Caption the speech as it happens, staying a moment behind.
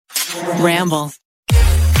Ramble.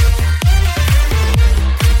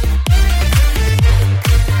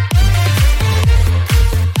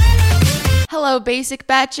 Hello, basic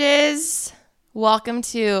batches. Welcome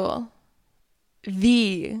to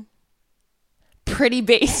the Pretty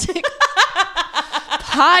Basic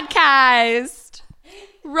podcast.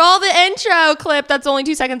 Roll the intro clip that's only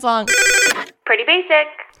 2 seconds long. Pretty basic.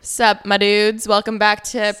 Sup, my dudes. Welcome back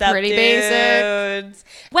to Pretty Basic.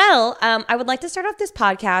 Well, I would like to start off this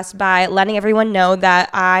podcast by letting everyone know that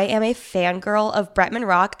I am a fangirl of Bretman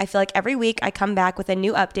Rock. I feel like every week I come back with a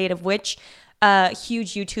new update of which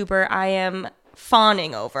huge YouTuber I am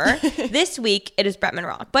fawning over. This week it is Bretman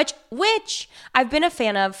Rock, which I've been a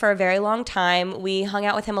fan of for a very long time. We hung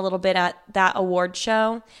out with him a little bit at that award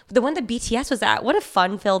show, the one that BTS was at. What a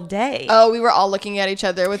fun-filled day. Oh, we were all looking at each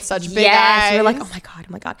other with such big eyes. We were like, oh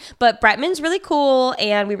my god. But Bretman's really cool,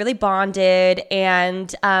 and we really bonded.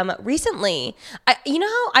 And recently, I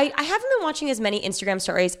haven't been watching as many Instagram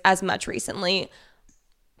stories as much recently.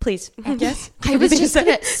 Please. Yes. I was just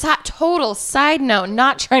gonna total side note,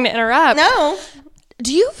 not trying to interrupt. No.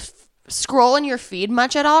 Do you scroll in your feed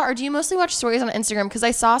much at all, or do you mostly watch stories on Instagram? Because I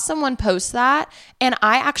saw someone post that, and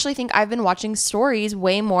I actually think I've been watching stories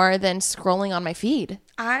way more than scrolling on my feed.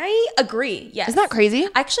 I agree. Yes. Isn't that crazy?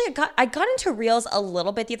 Actually, I got into Reels a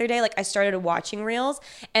little bit the other day. Like, I started watching Reels,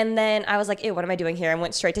 and then I was like, ew, what am I doing here? And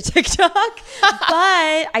went straight to TikTok.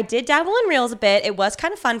 But I did dabble in Reels a bit. It was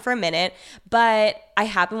kind of fun for a minute, but I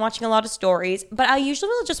have been watching a lot of stories. But I usually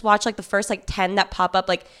will just watch like the first 10 that pop up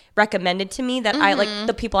recommended to me that I like,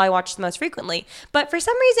 the people I watch the most frequently. But for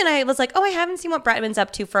some reason, I was like, oh, I haven't seen what Bretman's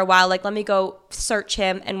up to for a while. Like, let me go search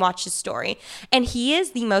him and watch his story. And he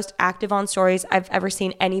is the most active on stories I've ever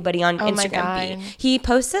seen anybody on Instagram be. He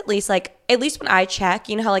posts at least when I check,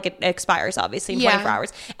 you know how it expires obviously in 24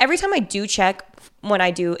 hours. Every time I do check, when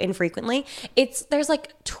I do infrequently, there's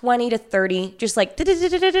 20 to 30 just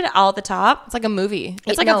all at the top. It's like a movie.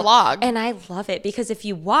 It's like a vlog. And I love it because if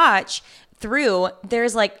you watch through,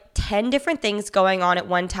 there's 10 different things going on at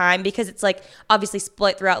one time because it's obviously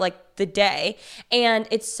split throughout the day. And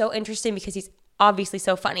it's so interesting because he's obviously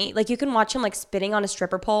so funny. You can watch him spitting on a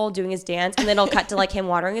stripper pole doing his dance, and then it'll cut to him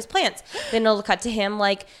watering his plants. Then it'll cut to him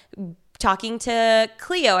talking to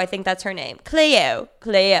Cleo. I think that's her name. Cleo. Do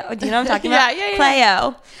you know what I'm talking about?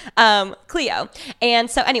 Yeah. Cleo. And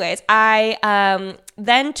so anyways, I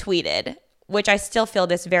then tweeted, which I still feel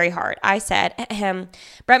this very hard. I said,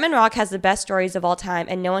 Bretman Rock has the best stories of all time,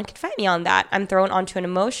 and no one can fight me on that. I'm thrown onto an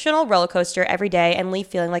emotional roller coaster every day and leave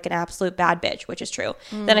feeling like an absolute bad bitch, which is true.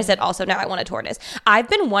 Then I said, also, now I want a tortoise. I've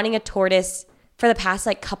been wanting a tortoise for the past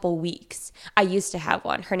couple weeks. I used to have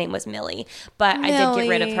one. Her name was Millie, but I did get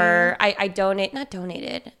rid of her. I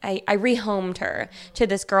rehomed her to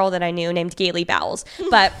this girl that I knew named Gailey Bowles,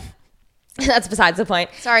 but that's besides the point.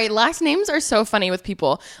 Sorry, last names are so funny with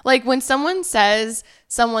people. When someone says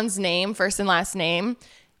someone's name, first and last name,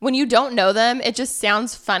 when you don't know them, it just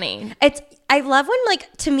sounds funny. I love when,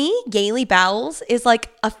 to me, Gailey Bowles is a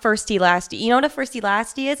firsty lasty. You know what a firsty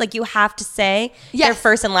lasty is? You have to say their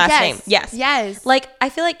first and last name. Yes. I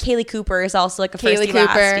feel like Kaylee Cooper is also a firsty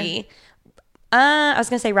lasty. I was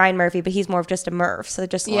going to say Ryan Murphy, but he's more of just a Murph, so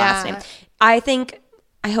just the last name.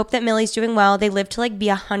 I hope that Millie's doing well. They live to be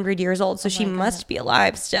 100 years old, so she must be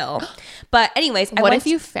alive still. But anyways, what if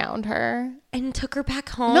you found her and took her back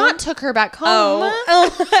home? Not took her back home.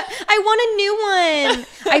 I want a new one.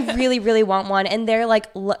 I really, really want one, and they're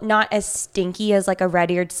not as stinky as a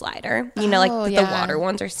red-eared slider. You know, the water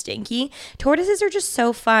ones are stinky. Tortoises are just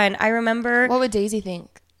so fun. I remember. What would Daisy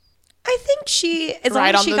think? I think as long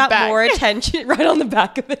as she got more attention, right on the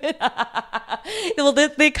back of it. Well,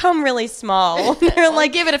 they come really small. They're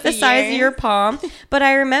give it the size of your palm. But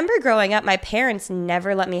I remember growing up, my parents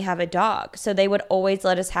never let me have a dog. So they would always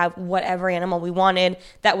let us have whatever animal we wanted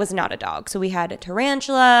that was not a dog. So we had a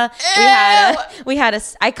tarantula.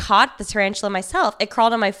 I caught the tarantula myself. It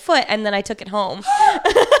crawled on my foot, and then I took it home.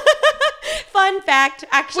 Fun fact.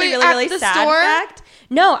 Actually, really sad fact.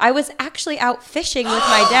 No, I was actually out fishing with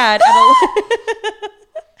my dad.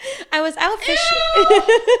 I was out fishing.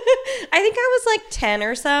 I think I was 10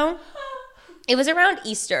 or so. It was around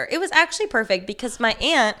Easter. It was actually perfect because my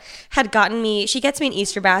aunt had gotten me, she gets me an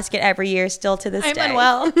Easter basket every year still to this day.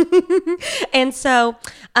 Well. And so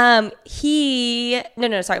my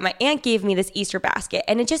aunt gave me this Easter basket,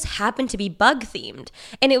 and it just happened to be bug themed.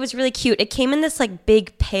 And it was really cute. It came in this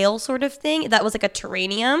big pail sort of thing that was a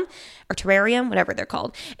terrarium, whatever they're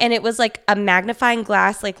called. And it was a magnifying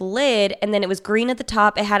glass lid, and then it was green at the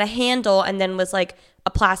top. It had a handle, and then was a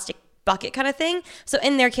plastic bucket kind of thing. So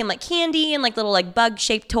in there came like candy and like little like bug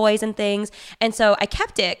shaped toys and things. And so I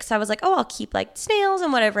kept it because I was like, oh, I'll keep like snails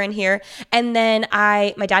and whatever in here. And then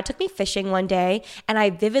my dad took me fishing one day, and I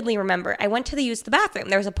vividly remember I went to use the bathroom.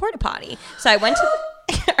 There was a porta potty. So I went to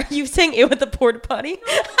are you saying it with the porta potty?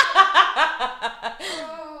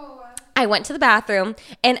 I went to the bathroom,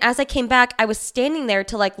 and as I came back, I was standing there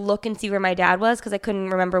to like look and see where my dad was because I couldn't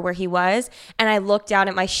remember where he was. And I looked down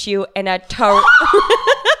at my shoe, and a toe.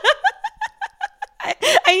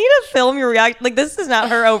 I need to film your react. Like, this is not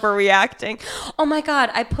her overreacting. Oh my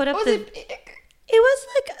God. I put up it was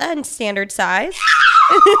like a standard size.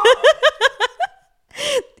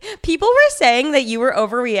 People were saying that you were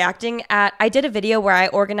overreacting I did a video where I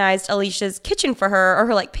organized Alicia's kitchen for her, or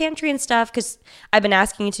her like pantry and stuff, because I've been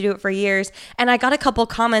asking you to do it for years. And I got a couple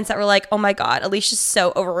comments that were like, oh my God, Alicia's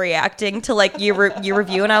so overreacting to like your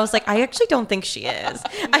review. And I was like, I actually don't think she is. No.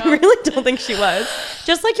 I really don't think she was.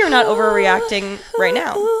 Just like you're not overreacting right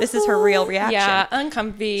now. This is her real reaction. Yeah,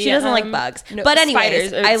 uncomfy. She doesn't like bugs. No, but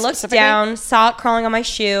anyways, I looked down, saw it crawling on my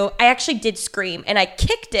shoe. I actually did scream, and I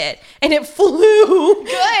kicked it, and it flew.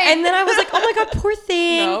 Good. And then I was like, oh my God, poor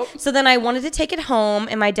thing. Nope. So then I wanted to take it home,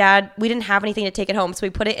 and my dad, we didn't have anything to take it home. So we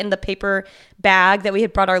put it in the paper bag that we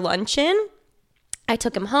had brought our lunch in. I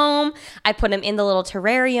took him home. I put him in the little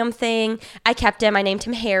terrarium thing. I kept him. I named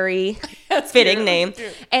him Harry. Fitting name.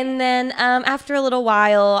 And then after a little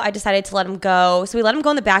while, I decided to let him go. So we let him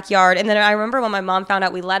go in the backyard. And then I remember when my mom found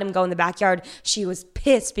out we let him go in the backyard, she was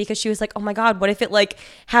pissed because she was like, oh my God, what if it like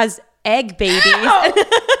has egg babies?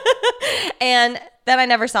 And then I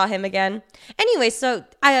never saw him again. Anyway, so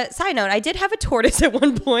side note, I did have a tortoise at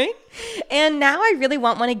one point, and now I really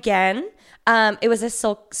want one again. It was a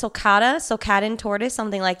sulcatan tortoise,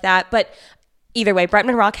 something like that. But either way,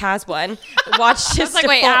 Bretman Rock has one. Watched just like,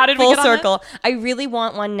 wait, how did we full get on circle. I really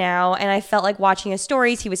want one now, and I felt like watching his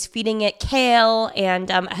stories. He was feeding it kale and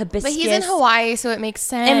hibiscus. But he's in Hawaii, so it makes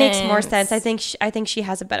sense. It makes more sense. I think she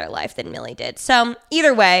has a better life than Millie did. So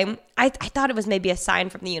either way, I thought it was maybe a sign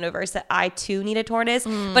from the universe that I too need a tortoise.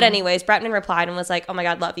 But anyways, Bretman replied and was like, oh my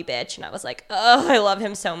God, love you, bitch. And I was like, oh, I love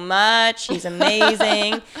him so much. He's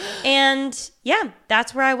amazing. And yeah,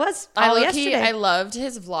 that's where I was yesterday. I loved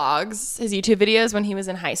his vlogs, his YouTube videos when he was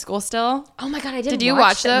in high school still. Oh my God, I didn't Did you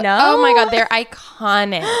watch them? No. Oh my God, they're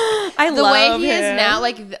iconic. The love way he him. is now,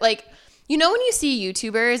 like you know when you see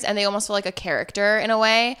YouTubers and they almost feel like a character in a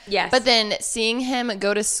way? Yes. But then seeing him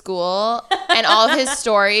go to school and all of his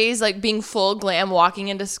stories, like being full glam walking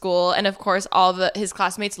into school, and of course all of his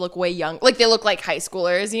classmates look way young. Like they look like high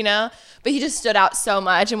schoolers, you know? But he just stood out so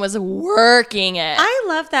much and was working it. I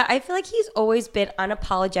love that. I feel like he's always been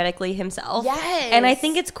unapologetically himself. Yes. And I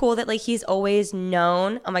think it's cool that like he's always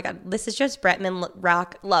known. Oh my God, this is just Bretman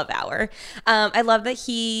Rock Love Hour. I love that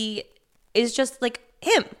he is just like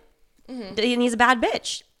him. And he's a bad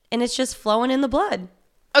bitch, and it's just flowing in the blood.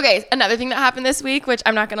 Okay, another thing that happened this week, which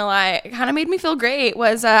I'm not gonna lie, kind of made me feel great,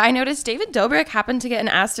 was I noticed David Dobrik happened to get an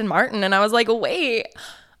Aston Martin, and I was like, wait,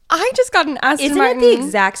 I just got an Aston Martin. Isn't it the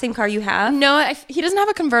exact same car you have? No, he doesn't have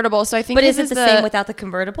a convertible, so I think. But is it the same without the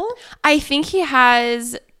convertible? I think he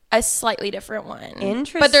has a slightly different one.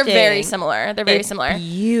 Interesting. But they're very similar. They're very similar.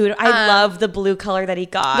 Beautiful. I love the blue color that he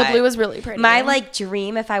got. The blue was really pretty. My like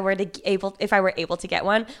dream, if I were able to get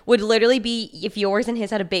one, would literally be if yours and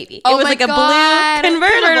his had a baby. It was like a blue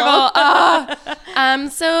convertible.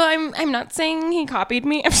 So I'm not saying he copied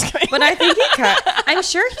me. I'm just kidding. But I think I'm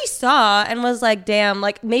sure he saw and was like, damn,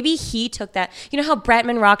 like maybe he took that. You know how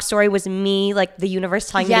Bretman Rock's story was me, like the universe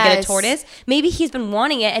telling me to get a tortoise? Maybe he's been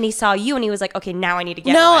wanting it and he saw you and he was like, okay, now I need to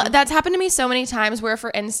get one. That's happened to me so many times where, for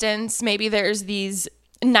instance, maybe there's these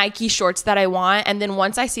Nike shorts that I want, and then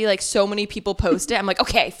once I see like so many people post it, I'm like,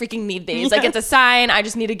 okay, freaking need these. Like it's a sign. I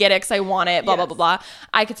just need to get it because I want it. Blah blah blah blah.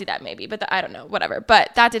 I could see that maybe, but I don't know. Whatever.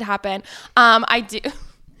 But that did happen. I do.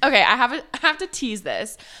 Okay, I have to tease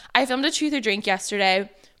this. I filmed a Truth or Drink yesterday,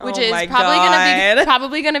 which is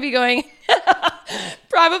probably gonna be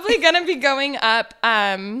going up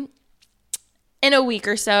in a week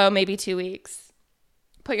or so, maybe 2 weeks.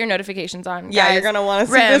 Put your notifications on. Yeah, guys. you're gonna want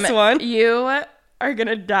to see this one. You are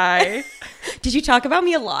gonna die. Did you talk about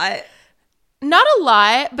me a lot? Not a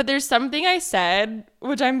lot, but there's something I said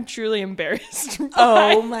which I'm truly embarrassed by.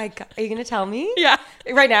 Oh my God. Are you gonna tell me? Yeah.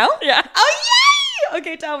 Right now? Yeah. Oh yay!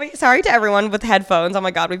 Okay, tell me. Sorry to everyone with headphones. Oh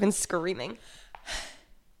my God, we've been screaming.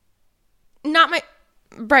 Not my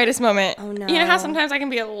brightest moment. Oh no. You know how sometimes I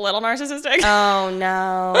can be a little narcissistic? Oh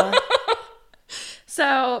no.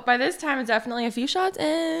 So by this time, it's definitely a few shots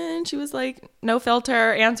in. She was like, no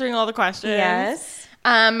filter, answering all the questions. Yes.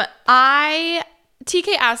 TK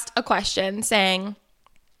asked a question saying,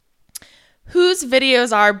 whose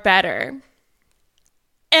videos are better?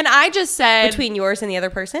 And I just said Between yours and the other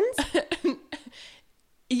person's?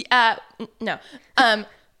 No.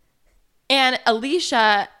 And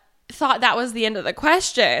Alicia thought that was the end of the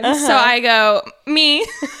question. So I go, me.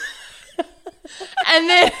 and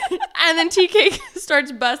then TK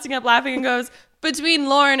starts busting up laughing and goes, between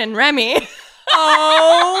Lauren and Remy.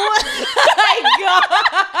 Oh my God.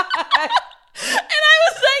 And I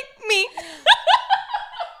was like, me.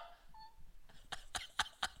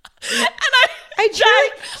 I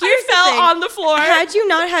fell on the floor. Had you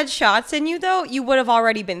not had shots in you, though, you would have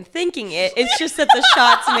already been thinking it. It's just that the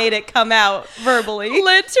shots made it come out verbally.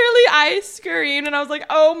 Literally, I screamed and I was like,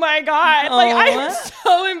 "Oh my God!" Like I'm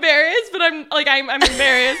so embarrassed, but I'm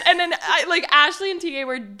embarrassed. And then Ashley and TK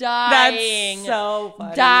were dying. That's so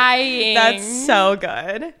funny. Dying. That's so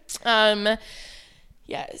good.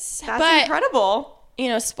 Yes, That's incredible.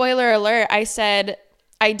 Spoiler alert.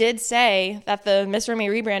 I did say that the Miss Remy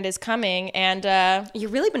rebrand is coming, and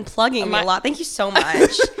you've really been plugging me a lot. Thank you so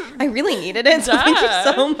much. I really needed it. So thank you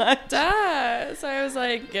so much. So I was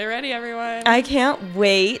like, get ready, everyone. I can't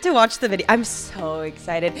wait to watch the video. I'm so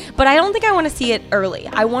excited, but I don't think I want to see it early.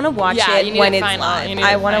 I want to watch it when it's live.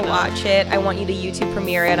 I want to watch it. I want you to YouTube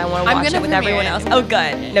premiere it. I want to watch it with everyone else. Oh,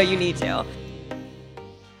 good. No, you need to.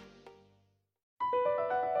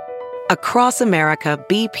 Across America,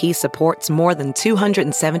 BP supports more than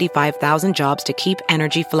 275,000 jobs to keep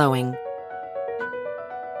energy flowing.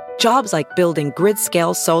 Jobs like building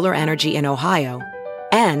grid-scale solar energy in Ohio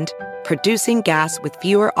and producing gas with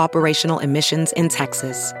fewer operational emissions in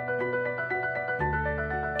Texas.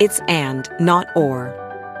 It's and, not or.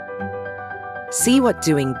 See what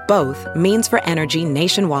doing both means for energy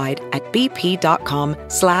nationwide at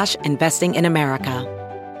bp.com/investing in America.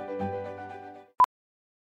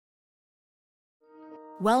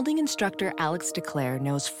 Welding instructor Alex DeClaire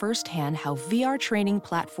knows firsthand how VR training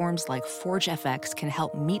platforms like ForgeFX can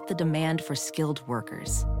help meet the demand for skilled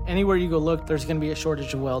workers. Anywhere you go look, there's going to be a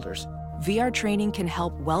shortage of welders. VR training can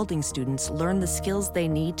help welding students learn the skills they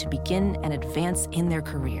need to begin and advance in their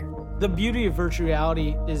career. The beauty of virtual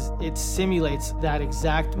reality is it simulates that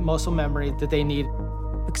exact muscle memory that they need.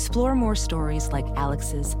 Explore more stories like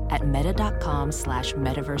Alex's at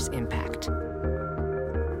meta.com/metaverseimpact.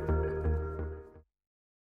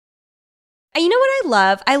 You know what I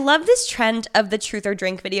love? I love this trend of the truth or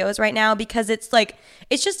drink videos right now because it's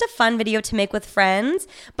just a fun video to make with friends,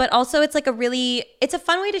 but also it's a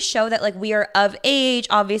fun way to show that we are of age.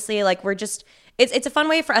 Obviously, it's a fun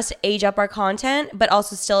way for us to age up our content, but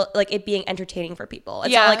also still it being entertaining for people.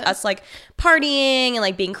 It's not like us partying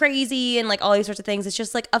and being crazy and all these sorts of things. It's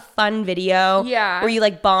just a fun video where you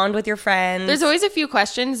bond with your friends. There's always a few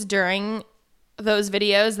questions during those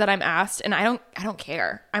videos that I'm asked, and I don't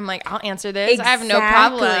care. I'm like, I'll answer this. Exactly. I have no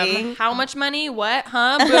problem. How much money? What?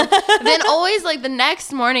 Huh? Boom. Then always the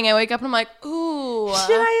next morning I wake up and I'm like, ooh,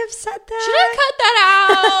 should I have said that? Should I cut that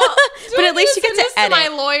out? But at least you get to edit. My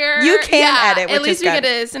lawyer. You can edit. Which at least is we good.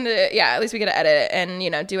 get to send it. Yeah, at least we get to edit it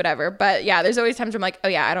and do whatever. But yeah, there's always times where I'm like, oh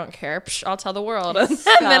yeah, I don't care. Psh, I'll tell the world. And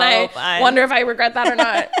then I wonder if I regret that or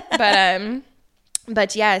not.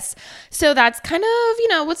 But yes, so that's kind of,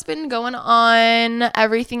 what's been going on.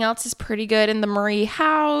 Everything else is pretty good in the Marie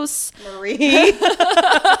house. Marie.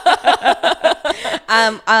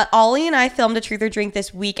 Ollie and I filmed a Truth or Drink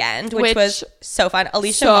this weekend, which was so fun.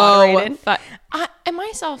 Alicia moderated. Am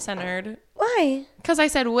I self-centered? Why? Because I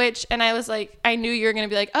said which, and I was like, I knew you were going to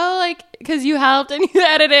be like, oh, because you helped and you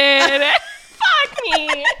edited. Fuck me.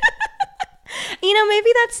 Maybe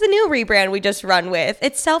that's the new rebrand we just run with.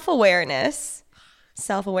 It's self-awareness.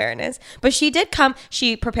 But she did come.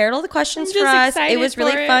 She prepared all the questions for us. It was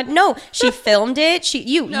really fun. No, she filmed it.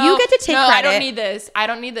 You get to take credit. I don't need this. I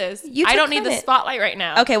don't need the spotlight right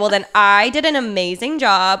now. Okay, well then I did an amazing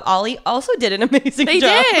job. Ollie also did an amazing job. They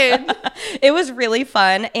did. It was really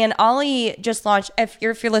fun. And Ollie just launched, if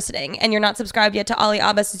you're listening and you're not subscribed yet to Ollie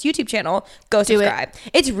Abbas's YouTube channel, go subscribe.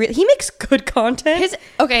 It's he makes good content.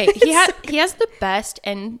 He has the best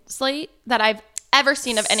end slate that I've ever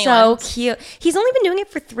seen of anyone. So cute. He's only been doing it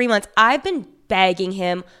for 3 months. I've been begging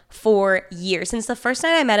him for years. Since the first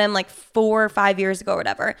night I met him 4 or 5 years ago or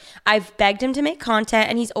whatever, I've begged him to make content,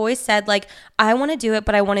 and he's always said I want to do it,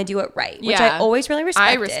 but I want to do it right, which I always really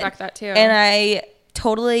respected. I respect that too. And I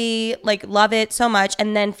totally love it so much.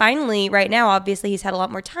 And then finally right now, obviously he's had a lot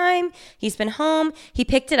more time, he's been home, he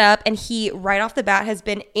picked it up, and he right off the bat has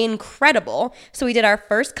been incredible. So we did our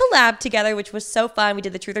first collab together, which was so fun. We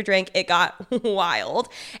did the Truth or Drink. It got wild.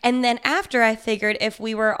 And then after, I figured if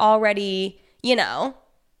we were already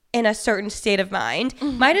in a certain state of mind,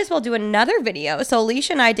 might as well do another video. So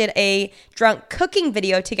Alicia and I did a drunk cooking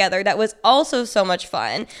video together that was also so much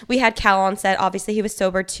fun. We had Cal on set. Obviously, he was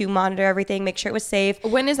sober to monitor everything, make sure it was safe.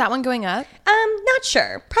 When is that one going up? Not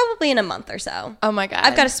sure. Probably in a month or so. Oh my God.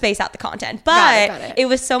 I've got to space out the content. But it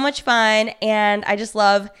was so much fun, and I just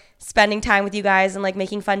love spending time with you guys and like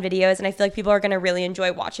making fun videos, and I feel like people are going to really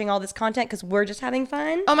enjoy watching all this content because we're just having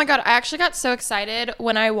fun. Oh my God, I actually got so excited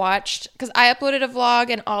when I watched, because I uploaded a vlog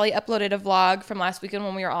and Ollie uploaded a vlog from last weekend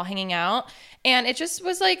when we were all hanging out, and it just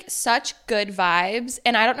was like such good vibes,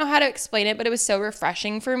 and I don't know how to explain it, but it was so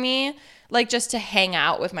refreshing for me, like just to hang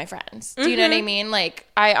out with my friends. Do you know what I mean? Like,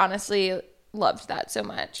 I honestly loved that so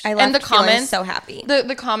much. I loved feeling so happy.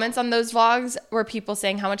 The comments on those vlogs were people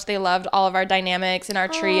saying how much they loved all of our dynamics and our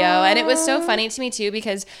trio. And it was so funny to me too,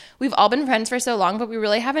 because we've all been friends for so long, but we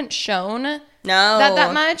really haven't shown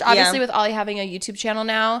that much. Obviously with Ollie having a YouTube channel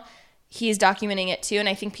now, he's documenting it too, and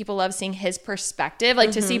I think people love seeing his perspective,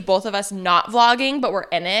 like to see both of us not vlogging but we're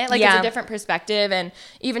in it, like it's a different perspective, and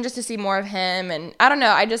even just to see more of him. And I don't know,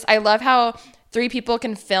 I love how 3 people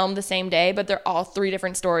can film the same day, but they're all 3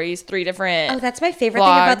 different stories, 3 different. Oh, that's my favorite thing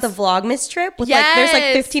about the Vlogmas trip. With like, there's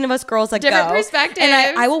like 15 of us girls that different go. Perspectives.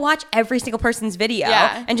 And I will watch every single person's video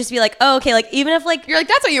and just be like, oh, okay, like even if like you're like,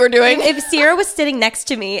 that's what you were doing. If Sierra was sitting next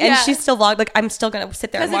to me and she still vlogged, like I'm still gonna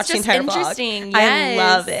sit there and watch the entire vlog. Yes. I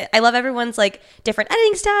love it. I love everyone's like different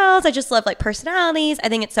editing styles. I just love like personalities. I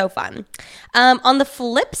think it's so fun. On the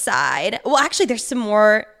flip side, well, actually,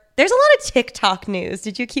 there's a lot of TikTok news.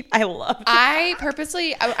 I love TikTok.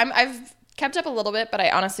 I've kept up a little bit, but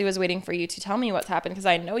I honestly was waiting for you to tell me what's happened because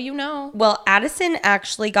I know you know. Well, Addison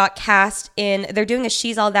actually got cast they're doing a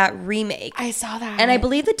She's All That remake. I saw that. And I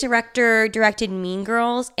believe the director directed Mean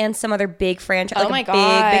Girls and some other big franchise, oh like my a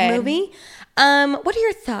God. big movie. What are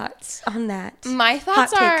your thoughts on that? My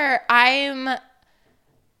thoughts are,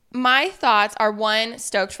 one,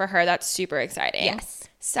 stoked for her. That's super exciting. Yes.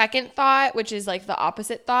 Second thought, which is like the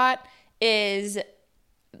opposite thought, is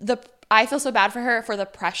I feel so bad for her for the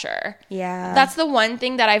pressure. Yeah. That's the one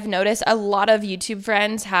thing that I've noticed. A lot of YouTube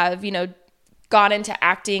friends have, gone into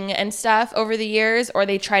acting and stuff over the years, or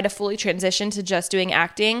they try to fully transition to just doing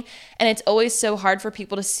acting. And it's always so hard for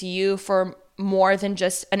people to see you for more than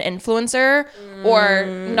just an influencer or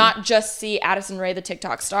not just see Addison Rae, the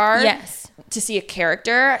TikTok star. Yes. To see a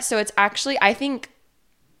character. So it's actually, I think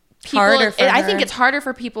it's harder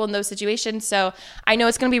for people in those situations. So I know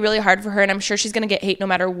it's going to be really hard for her, and I'm sure she's going to get hate no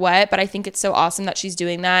matter what, but I think it's so awesome that she's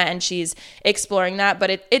doing that and she's exploring that.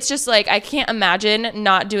 But it's just like, I can't imagine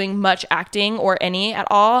not doing much acting or any at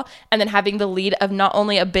all, and then having the lead of not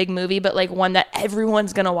only a big movie, but like one that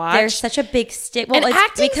everyone's going to watch. There's such a big stick. Well, and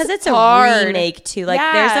like, because it's hard. A remake too. Like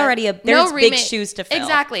there's already there's big shoes to fill.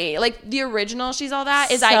 Exactly. Like the original She's All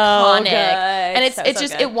That is so iconic. Good. And it's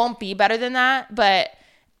just, good. It won't be better than that, but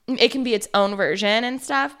it can be its own version and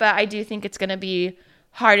stuff. But I do think it's going to be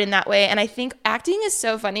hard in that way. And I think acting is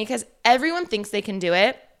so funny because everyone thinks they can do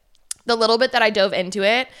it. The little bit that I dove into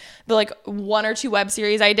it, the like 1 or 2 web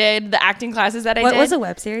series I did, the acting classes that I did. What was a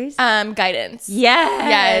web series? Guidance.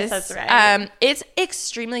 Yes, that's right. It's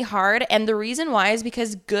extremely hard. And the reason why is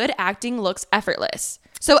because good acting looks effortless.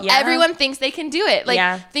 So everyone thinks they can do it.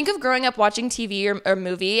 Like, think of growing up watching TV or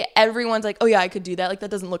movie. Everyone's like, oh yeah, I could do that. Like,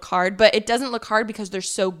 that doesn't look hard. But it doesn't look hard because they're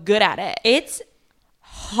so good at it. It's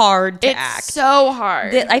hard to act. It's so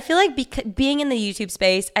hard. I feel like being in the YouTube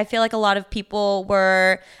space, I feel like a lot of people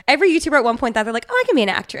every YouTuber at one point thought they're like, oh, I can be an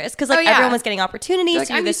actress. Because like everyone was getting opportunities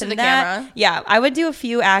to do this and that. Camera. Yeah, I would do a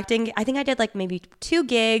few acting. I think I did like maybe 2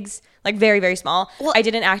 gigs, like very, very small. Well, I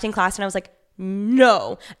did an acting class and I was like,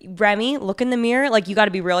 no, Remy, look in the mirror. Like, you got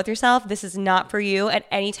to be real with yourself. This is not for you. At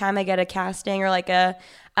any time I get a casting or like a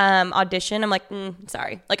audition, I'm like,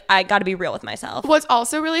 sorry. Like, I got to be real with myself. What's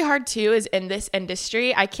also really hard too is in this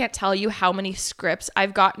industry, I can't tell you how many scripts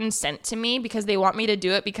I've gotten sent to me because they want me to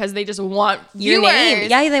do it because they just want your viewers.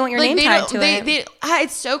 Name. Yeah, they want your name tied to it.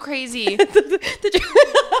 It's so crazy. Do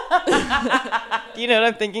you know what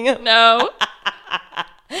I'm thinking of? No.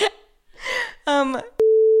 Oh,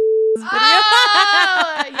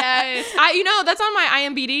 yes. That's on my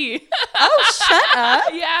IMBD. Oh, shut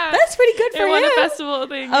up. Yeah. That's pretty good for him. It won a festival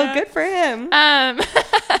thing. Oh, yeah. good for him.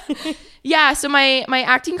 Yeah, so my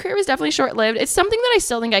acting career was definitely short-lived. It's something that I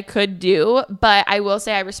still think I could do, but I will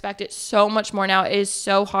say I respect it so much more now. It is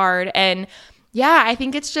so hard. And yeah, I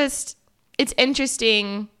think it's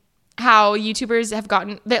interesting how YouTubers have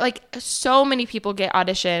gotten that, like, so many people get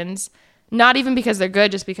auditions. Not even because they're good,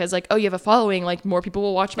 just because like, oh, you have a following, like more people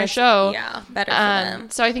will watch my show. Yeah, better for them.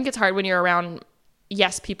 So I think it's hard when you're around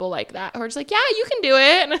yes people like that who are just like, yeah, you can do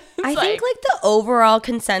it. I think like the overall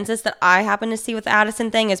consensus that I happen to see with the Addison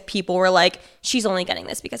thing is people were like, she's only getting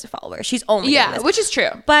this because of followers. She's only getting this. Which is true.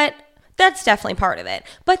 But that's definitely part of it.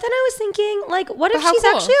 But then I was thinking, like, what if she's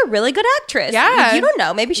actually a really good actress? Yeah. You don't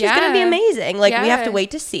know. Maybe she's going to be amazing. Like, we have to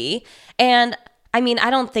wait to see. And I mean, I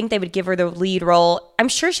don't think they would give her the lead role. I'm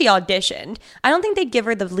sure she auditioned. I don't think they'd give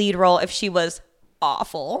her the lead role if she was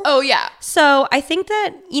awful. Oh, yeah. So I think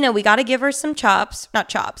that, you know, we got to give her some got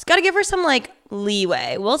to give her some like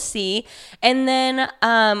leeway. We'll see. And then,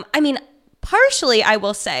 I mean, partially, I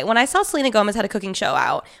will say, when I saw Selena Gomez had a cooking show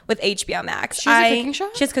out with HBO Max. She has a cooking show?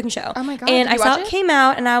 She has a cooking show. Oh my God. And Did I you saw watch it it came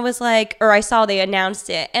out and I was like, or I saw they announced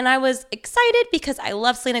it. And I was excited because I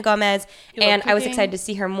love Selena Gomez and I was excited to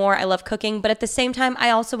see her more. I love cooking. But at the same time, I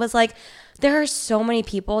also was like, there are so many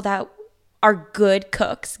people that are good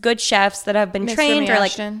cooks, good chefs that have been trained or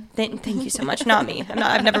like, thank you so much. Not me.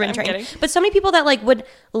 I've never been trained. But so many people that like would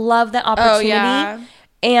love that opportunity. Oh, yeah.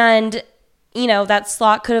 And you know, that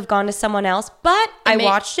slot could have gone to someone else, but I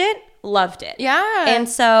watched it, loved it. Yeah. And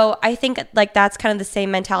so I think like that's kind of the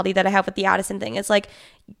same mentality that I have with the Addison thing. It's like,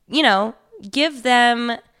 you know, give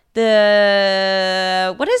them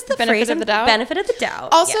the, what is the phrase? Benefit of the doubt. Benefit of the doubt.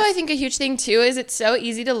 Also, I think a huge thing too is it's so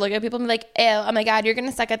easy to look at people and be like, oh my God, you're going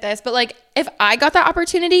to suck at this. But like, if I got that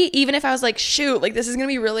opportunity, even if I was like, shoot, like this is going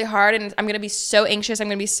to be really hard and I'm going to be so anxious, I'm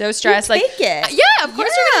going to be so stressed. You like, take it. Yeah, of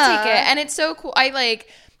course you're going to take it. And it's so cool.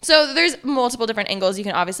 So there's multiple different angles you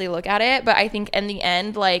can obviously look at it, but I think in the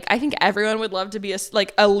end, like, I think everyone would love to be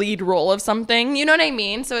a lead role of something. You know what I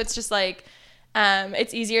mean? So it's just like,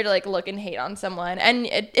 it's easier to like look and hate on someone, and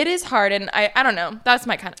it is hard. And I don't know. That's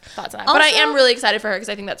my kind of thoughts on that. But I am really excited for her because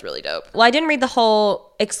I think that's really dope. Well, I didn't read the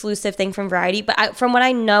whole exclusive thing from Variety, but from what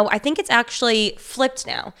I know, I think it's actually flipped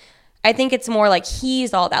now. I think it's more like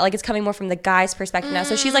he's all that. Like it's coming more from the guy's perspective now.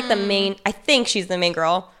 So she's like the main, I think she's the main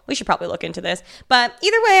girl. We should probably look into this. But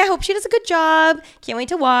either way, I hope she does a good job. Can't wait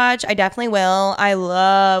to watch. I definitely will. I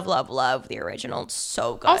love, love, love the original. It's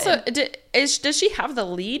so good. Also, does she have the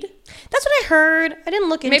lead? That's what I heard. I didn't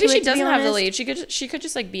look into it. Maybe she doesn't have the lead. She could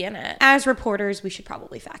just like be in it. As reporters, we should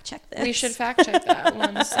probably fact check this. We should fact check that.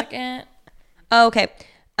 1 second. Okay.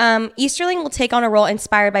 Easterling will take on a role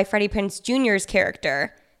inspired by Freddie Prinze Jr.'s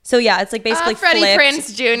character. So yeah, it's like basically Freddie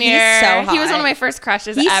Prinze Jr. He's so hot. He was one of my first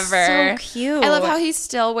crushes ever. So cute. I love how he's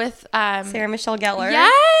still with Sarah Michelle Gellar.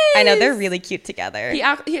 Yes, I know they're really cute together.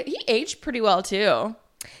 He aged pretty well too.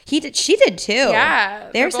 She did too. Yeah,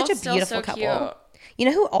 they're such a beautiful couple. Cute. You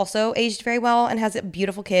know who also aged very well and has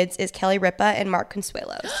beautiful kids is Kelly Ripa and Mark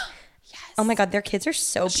Consuelos. Oh my God, their kids are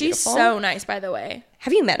so beautiful. She's so nice, by the way.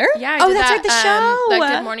 Have you met her? Yeah, that's right, the show.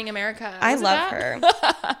 Like Good Morning America. I love her.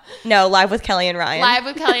 No, Live with Kelly and Ryan. Live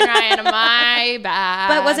with Kelly and Ryan. My bad.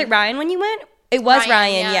 But was it Ryan when you went? It was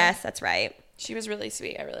Ryan. Yeah. Yes, that's right. She was really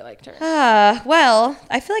sweet. I really liked her. Well,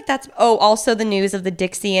 I feel like that's... Oh, also the news of the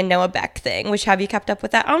Dixie and Noah Beck thing, which have you kept up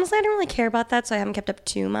with that? Honestly, I don't really care about that, so I haven't kept up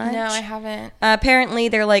too much. No, I haven't. Apparently,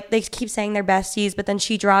 they keep saying they're besties, but then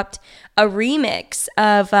she dropped a remix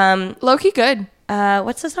of... Low-key good.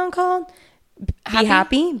 What's the song called? Be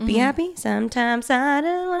happy. Mm-hmm. Be happy. Sometimes I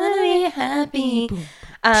don't want to be happy.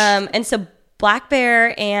 And so Black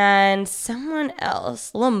Bear and someone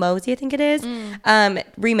else, Lil Mosey, I think it is,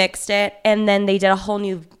 remixed it, and then they did a whole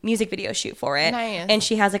new music video shoot for it. Nice. And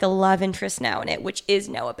she has like a love interest now in it, which is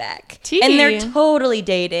Noah Beck. And they're totally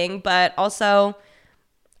dating, but also,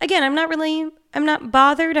 again, I'm not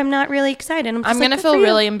bothered. I'm not really excited. I'm going to feel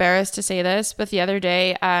really embarrassed to say this, but the other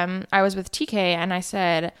day, I was with TK and I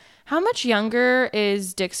said, how much younger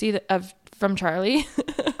is Dixie from Charlie?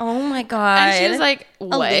 Oh my God. And she was like,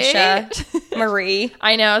 what? Alicia Marie.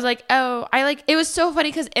 I know. I was like, oh, it was so funny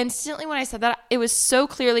because instantly when I said that, it was so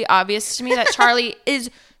clearly obvious to me that Charlie is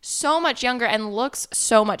so much younger and looks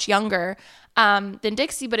so much younger than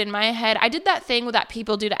Dixie. But in my head, I did that thing that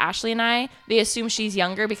people do to Ashley and I. They assume she's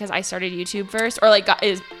younger because I started YouTube first or like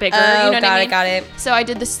is bigger. Oh, you know what I mean? Got it. So I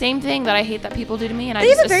did the same thing that I hate that people do to me. And they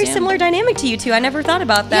have a very similar dynamic to you two. I never thought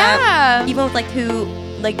about that. Yeah. Even with like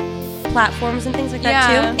platforms and things like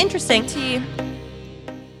that too. Interesting.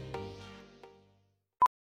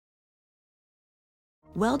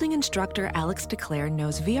 Welding instructor Alex DeClaire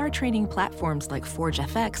knows VR training platforms like Forge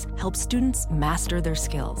FX help students master their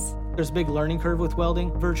skills. There's a big learning curve with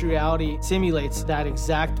welding. Virtual reality simulates that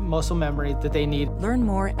exact muscle memory that they need. Learn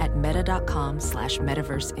more at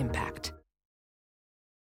meta.com/metaverseimpact.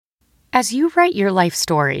 As you write your life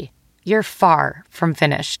story, you're far from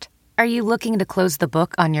finished. Are you looking to close the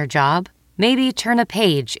book on your job? Maybe turn a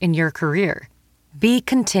page in your career? Be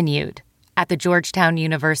continued at the Georgetown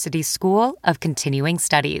University School of Continuing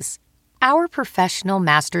Studies. Our professional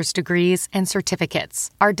master's degrees and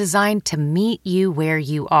certificates are designed to meet you where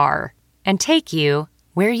you are and take you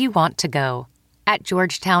where you want to go. At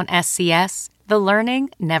Georgetown SCS, the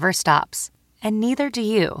learning never stops, and neither do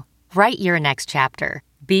you. Write your next chapter.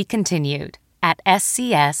 Be continued at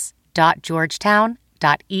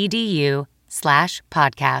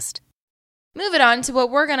scs.georgetown.edu/podcast. Moving on to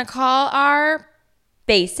what we're going to call our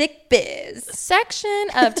Basic Biz section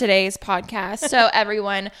of today's podcast. So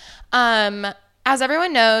everyone, as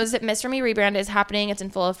everyone knows, Miss Remy rebrand is happening. It's in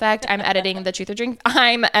full effect. I'm editing the Truth or Drink.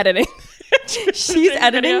 I'm editing. She's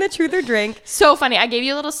editing the Truth or Drink. So funny. I gave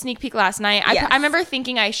you a little sneak peek last night. Yes. I remember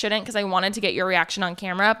thinking I shouldn't because I wanted to get your reaction on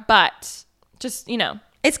camera, but just,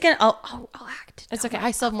 It's gonna. I'll act. it's okay.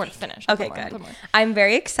 I still have more to finish. Okay, good. I'm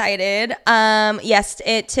very excited. Yes,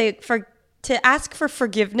 to ask for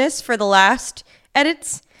forgiveness for the last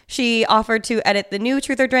edits. She offered to edit the new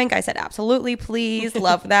Truth or Drink. I said, absolutely, please.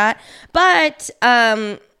 Love that. But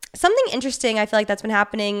something interesting I feel like that's been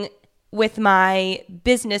happening with my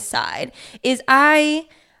business side is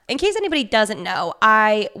in case anybody doesn't know,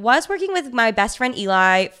 I was working with my best friend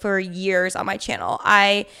Eli for years on my channel.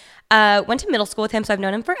 I went to middle school with him, so I've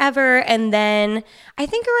known him forever. And then I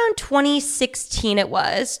think around 2016 it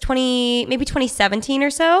was, maybe 2017 or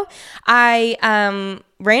so, I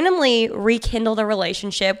randomly rekindled a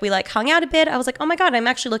relationship. We hung out a bit. I was like, oh my God, I'm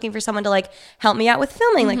actually looking for someone to help me out with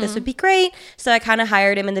filming. This would be great. So I kind of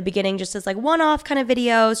hired him in the beginning just as one-off kind of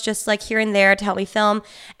videos, just here and there to help me film.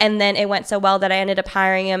 And then it went so well that I ended up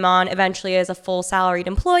hiring him on eventually as a full salaried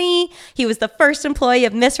employee. He was the first employee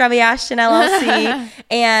of Miss Remy Ashton LLC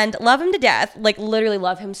and love him to death. Literally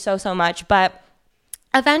love him so, so much. But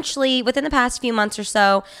eventually, within the past few months or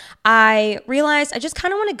so, I realized I just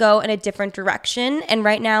kind of want to go in a different direction. And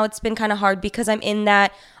right now it's been kind of hard because I'm in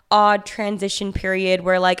that odd transition period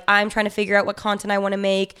where I'm trying to figure out what content I want to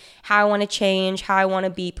make, how I want to change, how I want to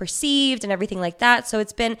be perceived and everything like that. So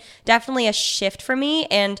it's been definitely a shift for me.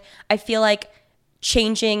 And I feel like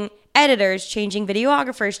changing editors, changing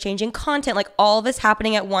videographers, changing content, all this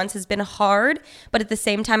happening at once has been hard. But at the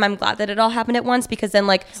same time, I'm glad that it all happened at once because then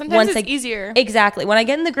sometimes it's easier. Exactly. When I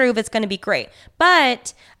get in the groove, it's going to be great.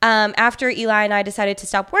 But after Eli and I decided to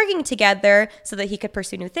stop working together so that he could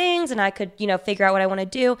pursue new things and I could, figure out what I want to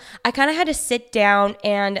do, I kind of had to sit down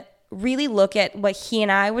and really look at what he and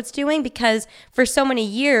I was doing because for so many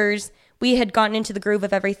years, we had gotten into the groove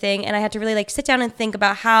of everything and I had to really sit down and think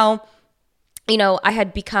about how I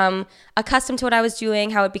had become accustomed to what I was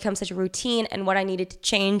doing, how it become such a routine and what I needed to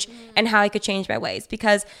change and how I could change my ways.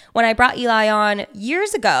 Because when I brought Eli on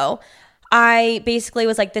years ago, I basically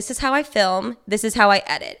was like, this is how I film, this is how I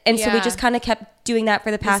edit. And so we just kind of kept doing that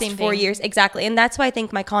for the past 4 years. Exactly. And that's why I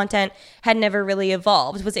think my content had never really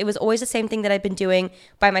evolved. It was always the same thing that I've been doing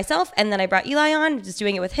by myself. And then I brought Eli on, just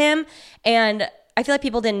doing it with him. And I feel like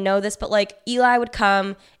people didn't know this, but Eli would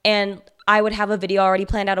come and I would have a video already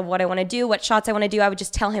planned out of what I want to do, what shots I want to do. I would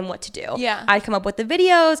just tell him what to do. Yeah. I'd come up with the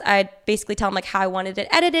videos. I'd basically tell him how I wanted it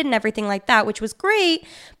edited and everything like that, which was great.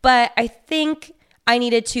 But I think I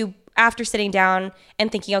needed to, after sitting down and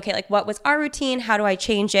thinking, okay, what was our routine? How do I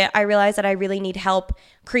change it? I realized that I really need help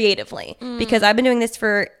creatively because I've been doing this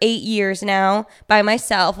for 8 years now by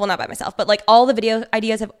myself. Well, not by myself, but all the video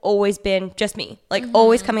ideas have always been just me,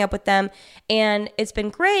 always coming up with them. And it's been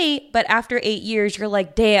great. But after 8 years, you're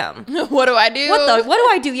like, damn, what do I do? What do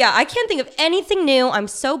I do? Yeah, I can't think of anything new. I'm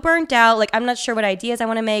so burnt out. I'm not sure what ideas I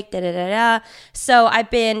want to make. So I've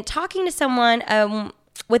been talking to someone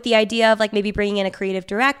with the idea of maybe bringing in a creative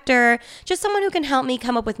director, just someone who can help me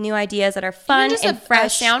come up with new ideas that are fun and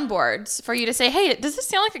fresh. Soundboards for you to say, hey, does this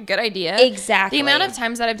sound like a good idea? Exactly. The amount of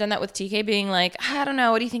times that I've done that with TK being like, I don't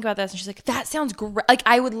know, what do you think about this? And she's like, that sounds great.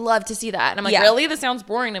 I would love to see that. And I'm like, really? This sounds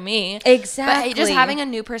boring to me. Exactly. But just having a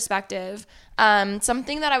new perspective.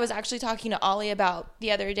 Something that I was actually talking to Ollie about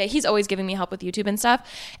the other day. He's always giving me help with YouTube and stuff.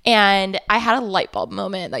 And I had a light bulb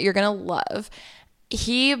moment that you're going to love.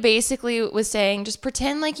 He basically was saying, just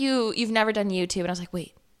pretend like you've never done YouTube. And I was like,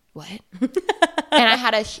 wait, what? And I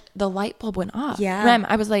had the light bulb went off. Yeah. Rem,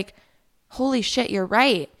 I was like, holy shit, you're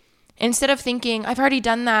right. Instead of thinking, I've already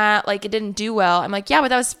done that, it didn't do well. I'm like, yeah, but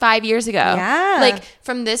that was 5 years ago. Yeah.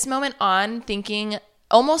 From this moment on,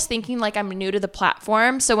 almost thinking like I'm new to the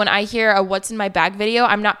platform. So when I hear a what's in my bag video,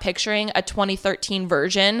 I'm not picturing a 2013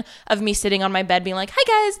 version of me sitting on my bed being like, hi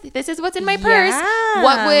guys, this is what's in my purse.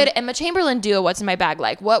 What would Emma Chamberlain do a what's in my bag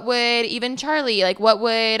like? What would even Charlie, what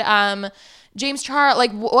would James Charles,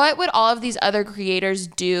 what would all of these other creators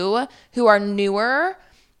do who are newer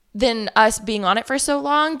than us being on it for so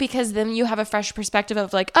long? Because then you have a fresh perspective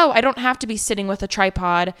of oh, I don't have to be sitting with a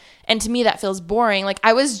tripod. And to me, that feels boring.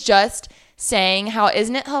 I was just saying how,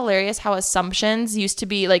 isn't it hilarious how assumptions used to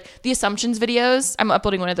be like the assumptions videos? I'm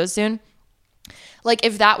uploading one of those soon. Like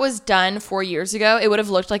if that was done 4 years ago, it would have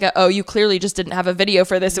looked like you clearly just didn't have a video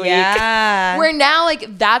for this week. Where now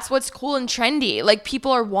like that's what's cool and trendy. Like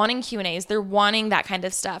people are wanting Q&As. They're wanting that kind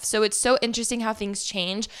of stuff. So it's so interesting how things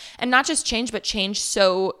change, and not just change, but change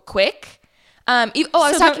so quick.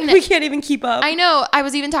 We can't even keep up. I know. I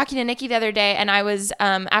was even talking to Nikki the other day, and I was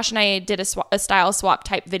Ash and I did a style swap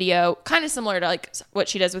type video, kind of similar to like what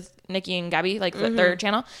she does with Nikki and Gabby, like their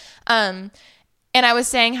channel. And I was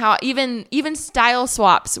saying how even style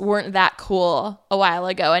swaps weren't that cool a while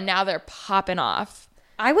ago, and now they're popping off.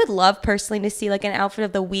 I would love personally to see like an outfit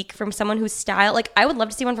of the week from someone who's style. Like I would love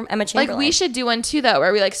to see one from Emma Chamberlain. Like we should do one too though,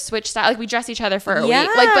 where we like switch style. Like we dress each other for a week.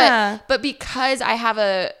 Like but because I have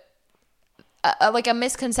a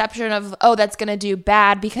misconception of, that's going to do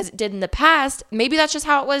bad because it did in the past. Maybe that's just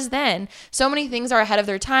how it was then. So many things are ahead of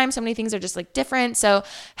their time. So many things are just like different. So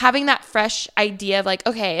having that fresh idea of like,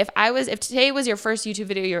 okay, if today was your first YouTube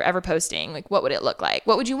video you're ever posting, like what would it look like?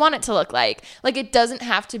 What would you want it to look like? Like it doesn't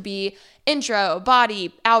have to be intro,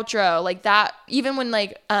 body, outro, like that. Even when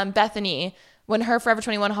like Bethany, when her Forever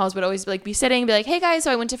 21 hauls would always be sitting, be like, hey guys,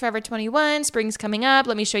 so I went to Forever 21, spring's coming up.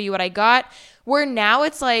 Let me show you what I got. Where now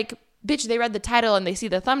it's like, bitch, they read the title and they see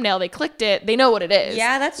the thumbnail, they clicked it, they know what it is.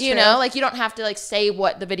 Yeah, that's true. You know, like you don't have to like say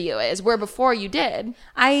what the video is, where before you did.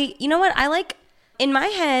 You know what? I like, in my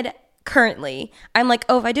head currently, I'm like,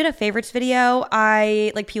 if I did a favorites video,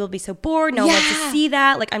 people would be so bored. No one wants to see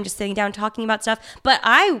that. Like I'm just sitting down talking about stuff. But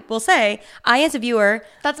I will say, as a viewer,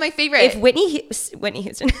 that's my favorite. If Whitney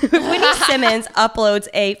Houston, if Whitney Simmons uploads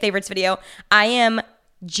a favorites video, I am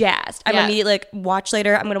jazzed. I'm immediately like, watch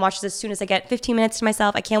later. I'm going to watch this as soon as I get 15 minutes to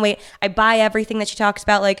myself. I can't wait. I buy everything that she talks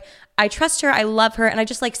about. Like, I trust her. I love her. And I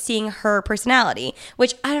just like seeing her personality,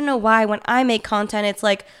 which I don't know why when I make content, it's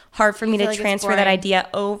like hard for me to transfer that idea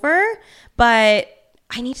over. But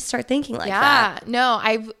I need to start thinking like that. No,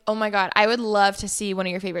 oh my God, I would love to see one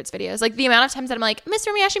of your favorites videos. Like the amount of times that I'm like, Mr.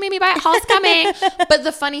 Miyashi made me buy it. Haul's coming. But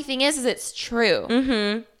the funny thing is it's true.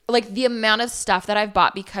 Mm-hmm. Like the amount of stuff that I've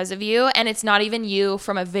bought because of you, and it's not even you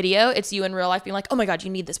from a video, it's you in real life being like, oh my God, you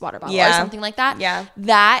need this water bottle or something like that. Yeah.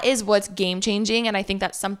 That is what's game changing. And I think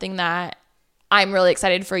that's something that I'm really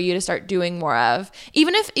excited for you to start doing more of.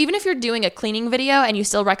 Even if you're doing a cleaning video and you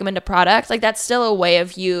still recommend a product, like that's still a way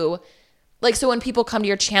of you. Like, so when people come to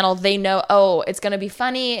your channel, they know, it's going to be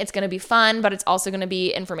funny, it's going to be fun, but it's also going to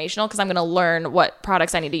be informational because I'm going to learn what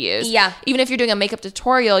products I need to use. Yeah. Even if you're doing a makeup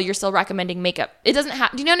tutorial, you're still recommending makeup. It doesn't have,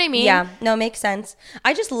 do you know what I mean? Yeah. No, it makes sense.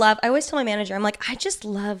 I always tell my manager, I'm like, I just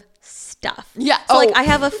love stuff. Yeah. So like I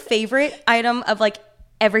have a favorite item of like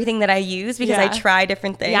everything that I use because I try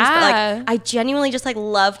different things. Yeah. But like I genuinely just like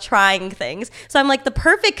love trying things. So I'm like the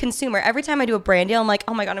perfect consumer. Every time I do a brand deal, I'm like,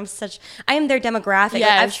 oh my God, I am their demographic. Yes.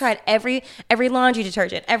 Like, I've tried every laundry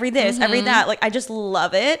detergent, every this, every that. Like I just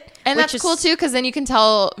love it. And that's cool too, because then you can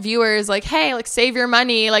tell viewers like, hey, like save your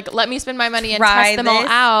money, like let me spend my money and test them all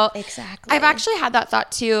out. Exactly. I've actually had that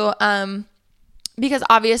thought too, because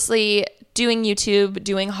obviously doing YouTube,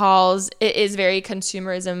 doing hauls, it is very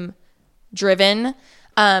consumerism driven.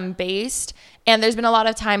 Based. And there's been a lot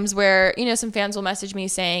of times where, some fans will message me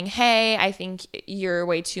saying, hey, I think you're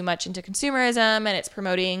way too much into consumerism and it's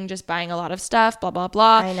promoting just buying a lot of stuff, blah, blah,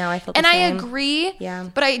 blah. I know. I feel the same. same. I agree. Yeah.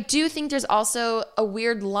 But I do think there's also a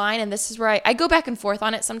weird line. And this is where I go back and forth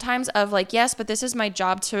on it sometimes of like, yes, but this is my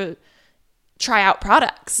job to try out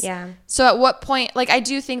products. Yeah. So at what point, like I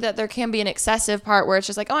do think that there can be an excessive part where it's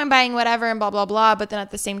just like, oh, I'm buying whatever and blah, blah, blah. But then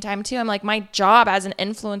at the same time too, I'm like, my job as an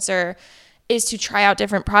influencer is to try out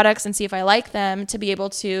different products and see if I like them to be able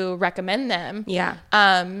to recommend them. Yeah.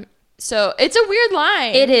 So it's a weird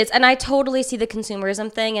line. It is. And I totally see the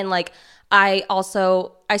consumerism thing. And like, I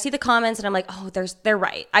see the comments and I'm like, oh, they're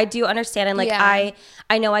right. I do understand. And like,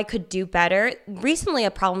 I know I could do better. Recently,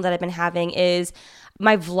 a problem that I've been having is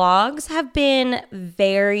my vlogs have been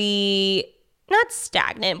very, not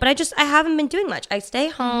stagnant, but I haven't been doing much. I stay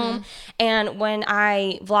home and when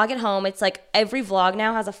I vlog at home, it's like every vlog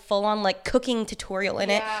now has a full on like cooking tutorial in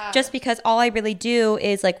it, just because all I really do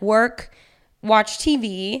is like work, watch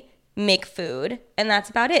TV, make food, and that's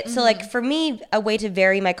about it. So like for me, a way to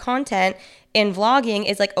vary my content in vlogging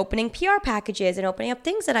is like opening PR packages and opening up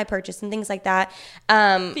things that I purchased and things like that.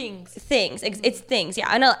 Things. It's things. Yeah.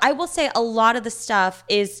 And I will say a lot of the stuff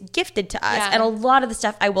is gifted to us, and a lot of the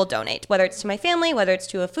stuff I will donate, whether it's to my family, whether it's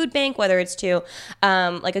to a food bank, whether it's to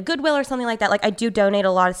like a Goodwill or something like that. Like I do donate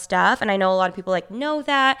a lot of stuff, and I know a lot of people like know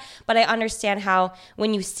that, but I understand how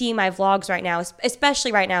when you see my vlogs right now,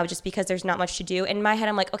 especially right now, just because there's not much to do, in my head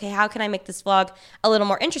I'm like, okay, how can I make this vlog a little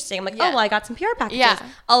more interesting. I'm like, Yeah. oh, well, I got some PR packages. Yeah.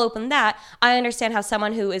 I'll open that. I understand how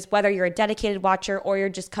someone who is, whether you're a dedicated watcher or you're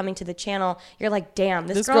just coming to the channel, you're like, damn,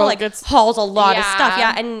 this girl like gets hauls a lot of stuff.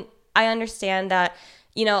 Yeah. Yeah. And I understand that,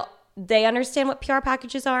 you know, they understand what PR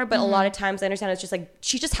packages are, but a lot of times I understand it's just like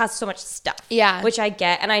she just has so much stuff. Yeah. Which I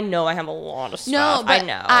get, and I know I have a lot of stuff. No, but I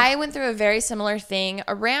know. I went through a very similar thing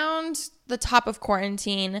around the top of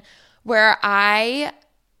quarantine where I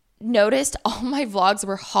noticed all my vlogs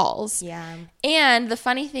were hauls. Yeah. And the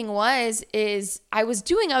funny thing is I was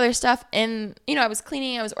doing other stuff and, you know, I was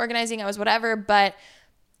cleaning, I was organizing, I was whatever, but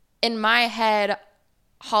in my head,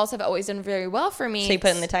 hauls have always done very well for me. So you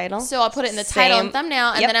put it in the title? So I'll put it in the title and thumbnail.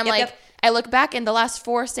 And then I'm like, I look back and the last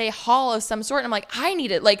 4 say haul of some sort. And I'm like, I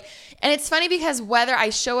need it. Like, and it's funny because whether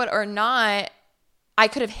I show it or not, I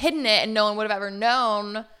could have hidden it and no one would have ever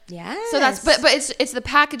known. Yeah. So that's, but it's the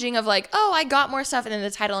packaging of like, oh, I got more stuff, and then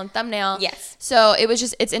the title and thumbnail. Yes. So it was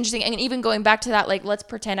just, it's interesting. And even going back to that, like, let's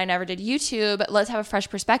pretend I never did YouTube. Let's have a fresh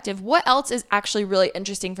perspective. What else is actually really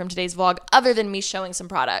interesting from today's vlog other than me showing some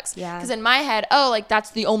products? Yeah. Because in my head, oh, like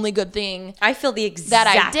that's the only good thing I feel the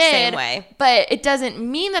exact that I did, same way. but it doesn't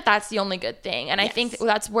mean that that's the only good thing. And I Yes. think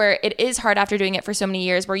that's where it is hard after doing it for so many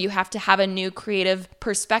years, where you have to have a new creative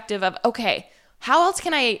perspective of, okay, how else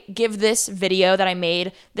can I give this video that I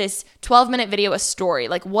made, this 12-minute video, a story?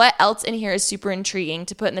 Like, what else in here is super intriguing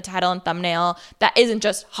to put in the title and thumbnail that isn't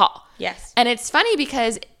just haul? Yes. And it's funny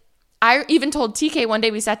because I even told TK one day,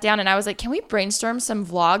 we sat down and I was like, can we brainstorm some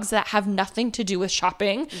vlogs that have nothing to do with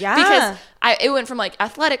shopping? Yeah. Because it went from like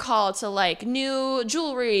athletic haul to like new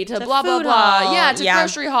jewelry to blah, blah, food blah. haul. Yeah, to Yeah.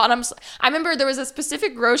 grocery haul. And I remember there was a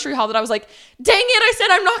specific grocery haul that I was like, dang it, I said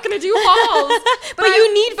I'm not going to do hauls. But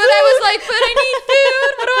you need But I was like, but I need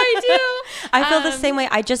food. What do I do? I feel the same way.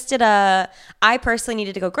 I personally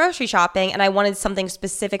needed to go grocery shopping, and I wanted something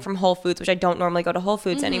specific from Whole Foods, which I don't normally go to Whole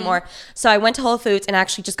Foods anymore. So I went to Whole Foods and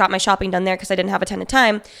actually just got my shopping done there because I didn't have a ton of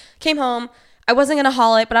time. Came home. I wasn't going to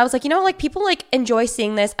haul it, but I was like, you know, like people like enjoy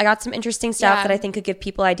seeing this. I got some interesting stuff Yeah. that I think could give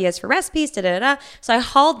people ideas for recipes, So I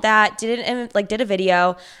hauled that, did a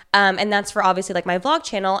video, and that's for obviously like my vlog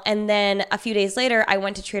channel. And then a few days later, I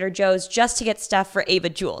went to Trader Joe's just to get stuff for Ava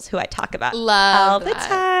Jules, who I talk about Love all the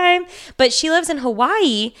time. But she lives in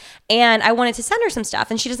Hawaii, and I wanted to send her some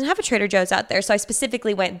stuff, and she doesn't have a Trader Joe's out there. So I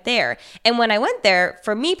specifically went there. And when I went there,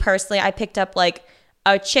 for me personally, I picked up like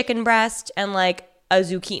a chicken breast and like a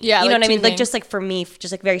zucchini. Yeah, you know like what I mean? 2 Like things. just like for me,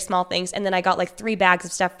 just like very small things. And then I got like 3 bags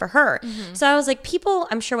of stuff for her. So I was like, people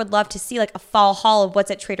I'm sure would love to see like a fall haul of what's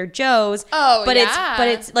at Trader Joe's. Oh, but yeah.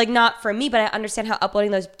 it's like not for me, but I understand how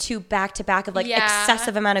uploading those 2 back to back of like Yeah.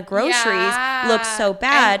 excessive amount of groceries Yeah. looks so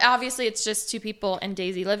bad. And obviously, it's just 2 people and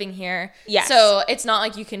Daisy living here. Yes. So it's not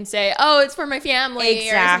like you can say, oh, it's for my family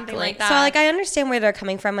or something like that. So like I understand where they're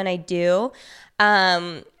coming from, and I do.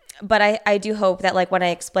 But I do hope that like when I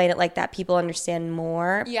explain it like that, people understand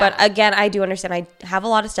more. Yeah. But again, I do understand. I have a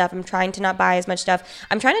lot of stuff. I'm trying to not buy as much stuff.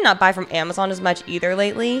 I'm trying to not buy from Amazon as much either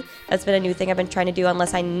lately. That's been a new thing I've been trying to do,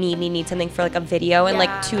 unless I need something for like a video and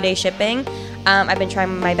like 2-day shipping. I've been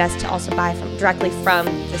trying my best to also buy directly from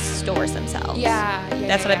the stores themselves.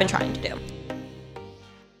 That's what I've been trying to do.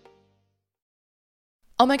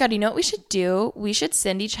 Oh my God, you know what we should do? We should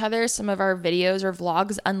send each other some of our videos or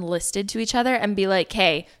vlogs unlisted to each other and be like,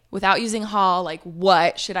 hey, without using haul, like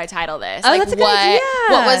what should I title this? Oh, like that's a good idea.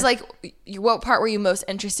 What was like, what part were you most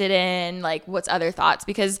interested in? Like what's other thoughts?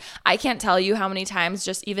 Because I can't tell you how many times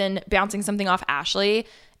just even bouncing something off Ashley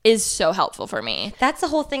is so helpful for me. That's the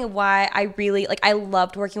whole thing of why I really, like, I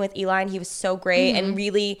loved working with Eli, and he was so great and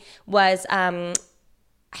really was,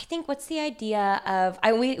 I think what's the idea of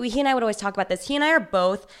he and I would always talk about this. He and I are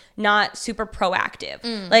both not super proactive.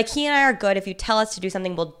 Like he and I are good. If you tell us to do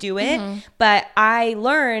something, we'll do it. But I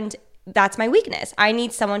learned that's my weakness. I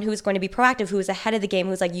need someone who's going to be proactive, who is ahead of the game,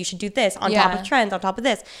 who's like, you should do this on top of trends, on top of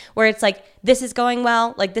this, where it's like, this is going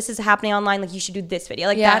well, like this is happening online, like you should do this video.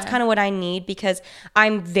 Like that's kind of what I need, because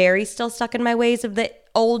I'm very still stuck in my ways of the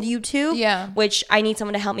old YouTube, which I need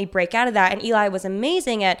someone to help me break out of that. And Eli was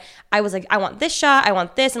amazing at, I was like, I want this shot, I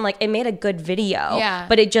want this, and like it made a good video,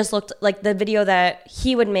 but it just looked like the video that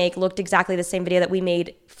he would make looked exactly the same video that we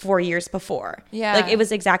made 4 years before. Like it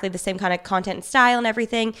was exactly the same kind of content and style and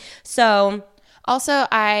everything. So also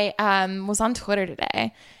I was on Twitter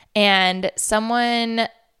today, and someone,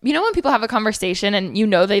 you know when people have a conversation and you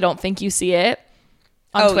know they don't think you see it,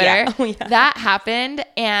 on Twitter. Yeah. Oh, yeah. That happened,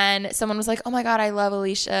 and someone was like, oh my God, I love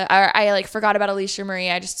Alicia. Or I like forgot about Alicia Marie.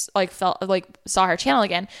 I just like felt like saw her channel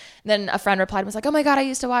again. Then a friend replied and was like, oh my God, I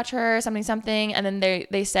used to watch her, something. And then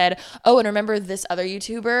they said, oh, and remember this other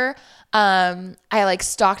YouTuber? I like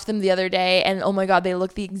stalked them the other day, and oh my God, they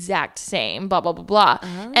look the exact same, blah, blah, blah, blah.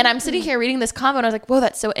 Oh. And I'm sitting here reading this comment, and I was like, whoa,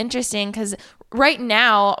 that's so interesting. Because right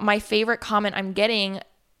now, my favorite comment I'm getting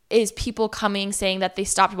is people coming saying that they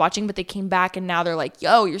stopped watching, but they came back and now they're like,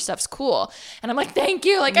 yo, your stuff's cool. And I'm like, thank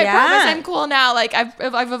you. Like, I promise I'm cool now. Like,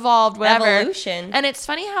 I've evolved, whatever. Evolution. And it's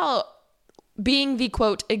funny how being the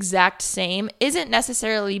quote exact same isn't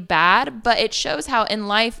necessarily bad, but it shows how in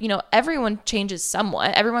life, you know, everyone changes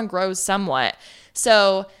somewhat. Everyone grows somewhat.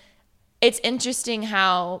 So it's interesting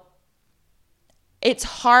how it's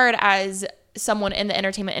hard as someone in the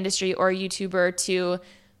entertainment industry or a YouTuber to,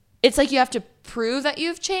 it's like you have to prove that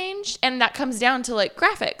you've changed, and that comes down to like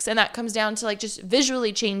graphics, and that comes down to like just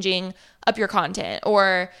visually changing up your content,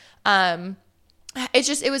 or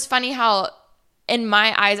it was funny how in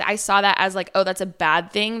my eyes I saw that as like, oh, that's a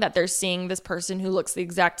bad thing that they're seeing this person who looks the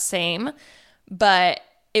exact same, but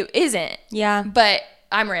it isn't. Yeah. But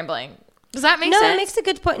I'm rambling. Does that make sense? No, it makes a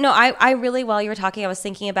good point. No, I really, while you were talking, I was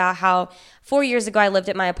thinking about how 4 years ago I lived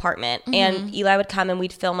at my apartment, and Eli would come and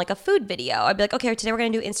we'd film like a food video. I'd be like, okay, today we're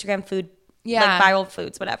going to do Instagram food, like viral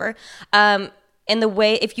foods, whatever. And the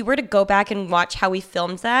way, if you were to go back and watch how we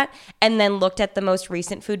filmed that and then looked at the most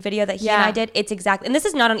recent food video that he and I did, it's exactly, and this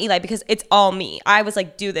is not on Eli because it's all me. I was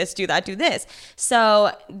like, do this, do that, do this.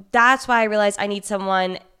 So that's why I realized I need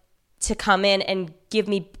someone to come in and give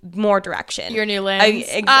me more direction. Your new lens.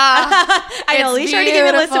 I know. Alicia already gave me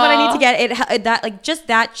a list of what I need to get.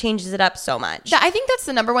 That changes it up so much. I think that's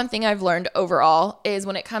the number one thing I've learned overall is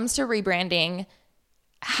when it comes to rebranding,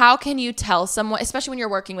 how can you tell someone, especially when you're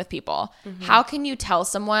working with people, how can you tell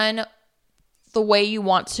someone the way you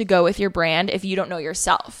want to go with your brand if you don't know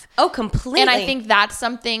yourself? Oh, completely. And I think that's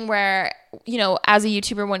something where, you know, as a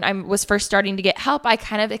YouTuber, when I was first starting to get help, I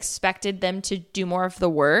kind of expected them to do more of the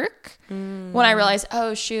work. When I realized,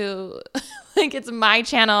 oh, shoot, like it's my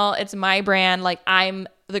channel, it's my brand, like I'm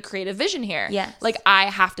the creative vision here. Yes. Like I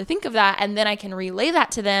have to think of that, and then I can relay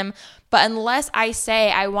that to them. But unless I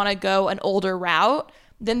say I want to go an older route,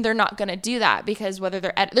 then they're not going to do that, because whether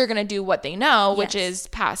they're going to do what they know, which is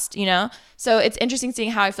past, you know? So it's interesting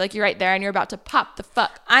seeing how I feel like you're right there and you're about to pop the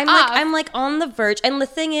fuck I'm like on the verge. And the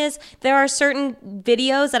thing is, there are certain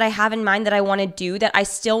videos that I have in mind that I want to do that I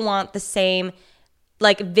still want the same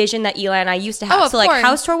like vision that Eli and I used to have. So like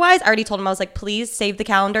house tour wise, I already told him, I was like, please save the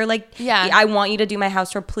calendar. Like, I want you to do my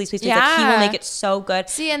house tour. Please. Like, he will make it so good.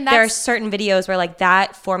 See, and there are certain videos where like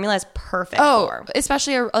that formula is perfect for.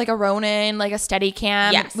 Especially like a Ronin, like a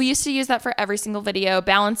Steadicam. Yes. We used to use that for every single video.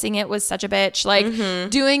 Balancing it was such a bitch. Like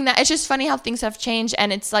doing that. It's just funny how things have changed,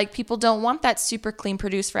 and it's like people don't want that super clean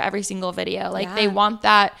produced for every single video. Like they want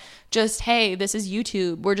that just, hey, this is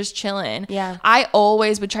YouTube, we're just chilling. Yeah. I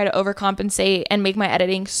always would try to overcompensate and make my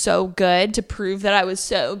editing so good to prove that I was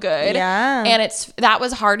so good. Yeah. And that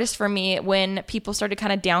was hardest for me when people started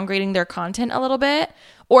kind of downgrading their content a little bit,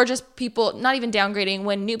 or just people not even downgrading,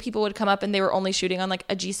 when new people would come up and they were only shooting on like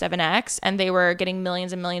a G7X and they were getting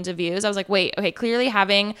millions and millions of views. I was like, wait, okay, clearly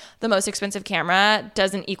having the most expensive camera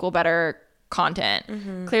doesn't equal better content.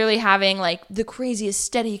 Clearly having like the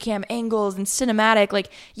craziest Steadicam angles and cinematic, like,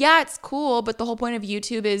 yeah, it's cool, but the whole point of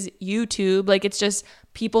YouTube is YouTube. Like, it's just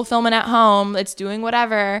people filming at home, it's doing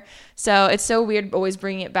whatever. So it's so weird always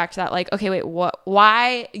bringing it back to that, like, okay, wait,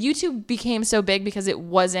 why YouTube became so big? Because it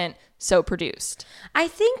wasn't so produced. I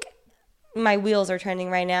think my wheels are turning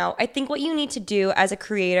right now. I think what you need to do as a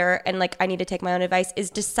creator, and like I need to take my own advice, is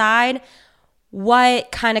decide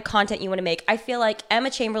what kind of content you want to make. I feel like Emma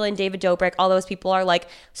Chamberlain, David Dobrik, all those people are like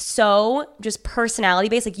so just personality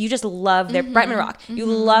based. Like you just love their Bretman Rock. You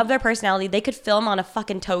love their personality. They could film on a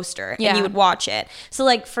fucking toaster and you would watch it. So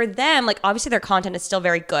like for them, like obviously their content is still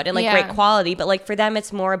very good and like great quality, but like for them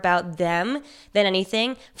it's more about them than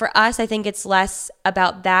anything. For us, I think it's less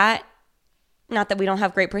about that. Not that we don't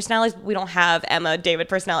have great personalities, but we don't have Emma, David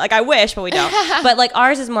personality. Like I wish, but we don't. But like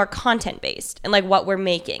ours is more content based and like what we're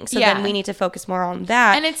making. So then we need to focus more on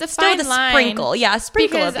that. And it's a still fine the line. sprinkle. Yeah, a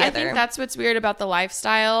sprinkle because of the I other. think that's what's weird about the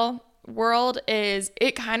lifestyle world is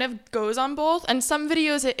it kind of goes on both. And some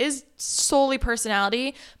videos it is solely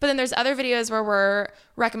personality, but then there's other videos where we're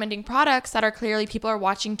recommending products that are clearly people are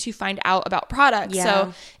watching to find out about products.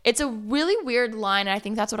 So it's a really weird line, and I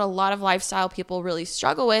think that's what a lot of lifestyle people really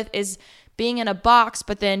struggle with, is being in a box,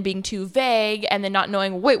 but then being too vague and then not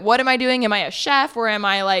knowing, wait, what am I doing? Am I a chef or am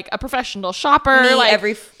I like a professional shopper? Me like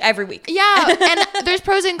every week. Yeah. And there's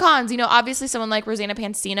pros and cons. You know, obviously someone like Rosanna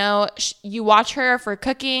Pansino, you watch her for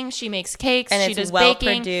cooking. She makes cakes. And she it's does well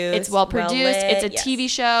baking. produced, It's well produced. well-lit, It's a yes. TV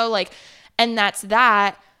show. Like, and that's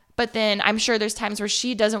that. But then I'm sure there's times where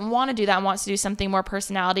she doesn't want to do that and wants to do something more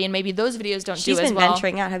personality. And maybe those videos don't do She's as been well.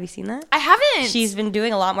 venturing out. Have you seen that? I haven't. She's been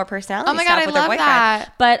doing a lot more personality Oh my stuff God, I with her love boyfriend.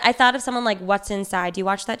 that. But I thought of someone like What's Inside. Do you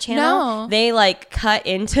watch that channel? No. They like cut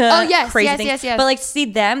into crazy things. yes. But like to see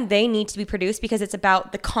them, they need to be produced because it's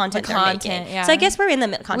about the content they're making. Yeah. So I guess we're in the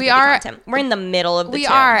content. We're in the middle of the We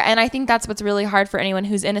two. are. And I think that's what's really hard for anyone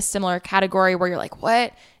who's in a similar category where you're like,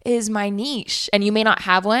 what is my niche? And you may not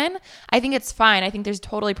have one. I think it's fine. I think there's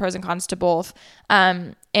totally pros and cons to both.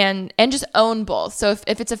 And just own both. So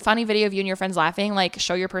if it's a funny video of you and your friends laughing, like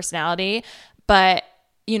show your personality. But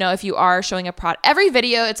you know, if you are showing a product, every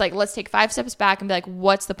video, it's like, let's take 5 steps back and be like,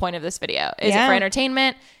 what's the point of this video? Is it for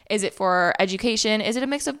entertainment? Is it for education? Is it a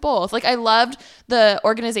mix of both? Like I loved the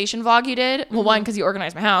organization vlog you did. Well, one, because you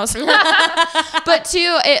organized my house. But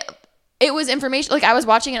two, it was information. Like I was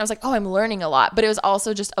watching it, I was like, oh, I'm learning a lot. But it was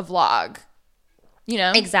also just a vlog, you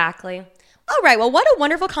know? Exactly. All right. Well, what a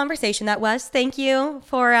wonderful conversation that was. Thank you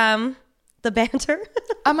for the banter.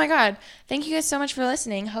 Oh my God. Thank you guys so much for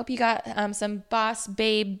listening. Hope you got some boss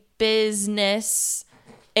babe business-ish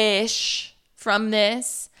from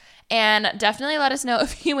this. And definitely let us know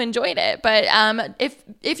if you enjoyed it. But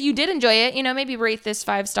if you did enjoy it, you know, maybe rate this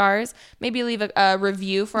 5 stars. Maybe leave a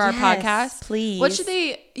review for our podcast. Please. What should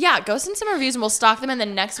they? Yeah, go send some reviews and we'll stalk them. And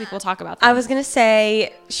then next week we'll talk about them. I was gonna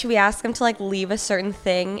say, should we ask them to like leave a certain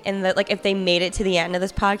thing in the, like if they made it to the end of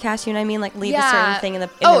this podcast? You know what I mean? Like leave a certain thing in the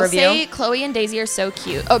review. Say Chloe and Daisy are so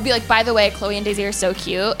cute. Oh, be like, by the way, Chloe and Daisy are so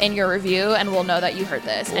cute in your review, and we'll know that you heard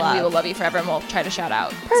this, and we will love you forever, and we'll try to shout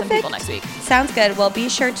out some people next week. Sounds good. Well, be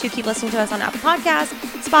sure to keep listening to us on Apple Podcasts,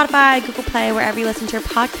 Spotify, Google Play, wherever you listen to your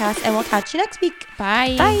podcast, and we'll catch you next week.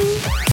 Bye. Bye.